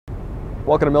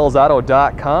Welcome to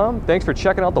millsauto.com. Thanks for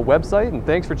checking out the website, and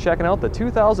thanks for checking out the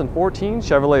 2014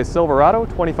 Chevrolet Silverado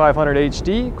 2500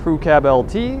 HD Crew Cab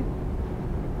LT.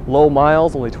 Low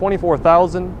miles, only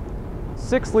 24,000.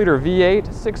 6-liter V8,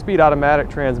 6-speed automatic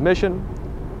transmission,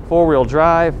 4-wheel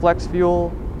drive, flex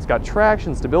fuel. It's got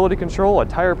traction, stability control, a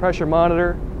tire pressure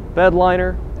monitor, bed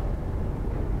liner.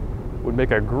 Would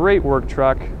make a great work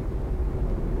truck.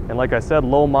 And like I said,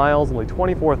 low miles, only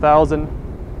 24,000.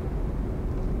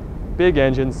 Big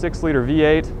engine, 6-liter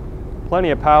V8, plenty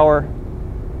of power.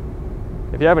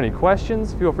 If you have any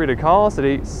questions, feel free to call us at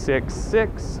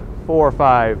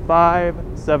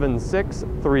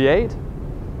 866-455-7638.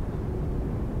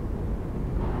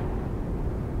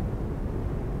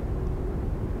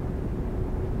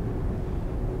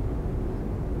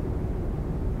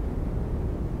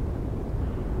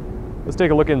 Let's take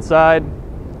a look inside.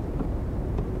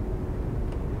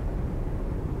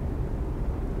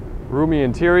 Roomy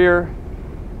interior,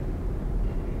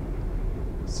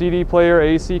 CD player,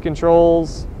 AC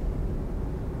controls.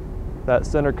 That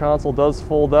center console does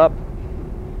fold up.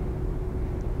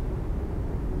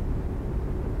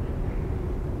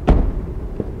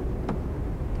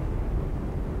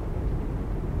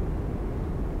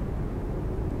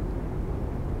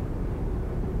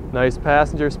 Nice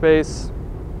passenger space.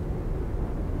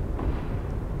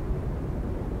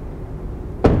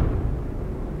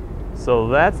 So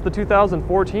that's the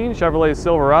 2014 Chevrolet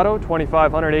Silverado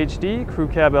 2500 HD Crew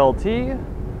Cab LT,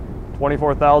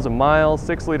 24,000 miles,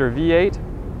 6-liter V8.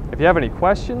 If you have any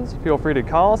questions, feel free to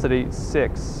call us at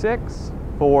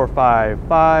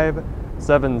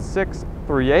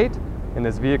 866-455-7638. And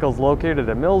this vehicle is located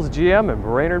at Mills GM in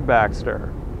Brainerd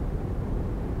Baxter.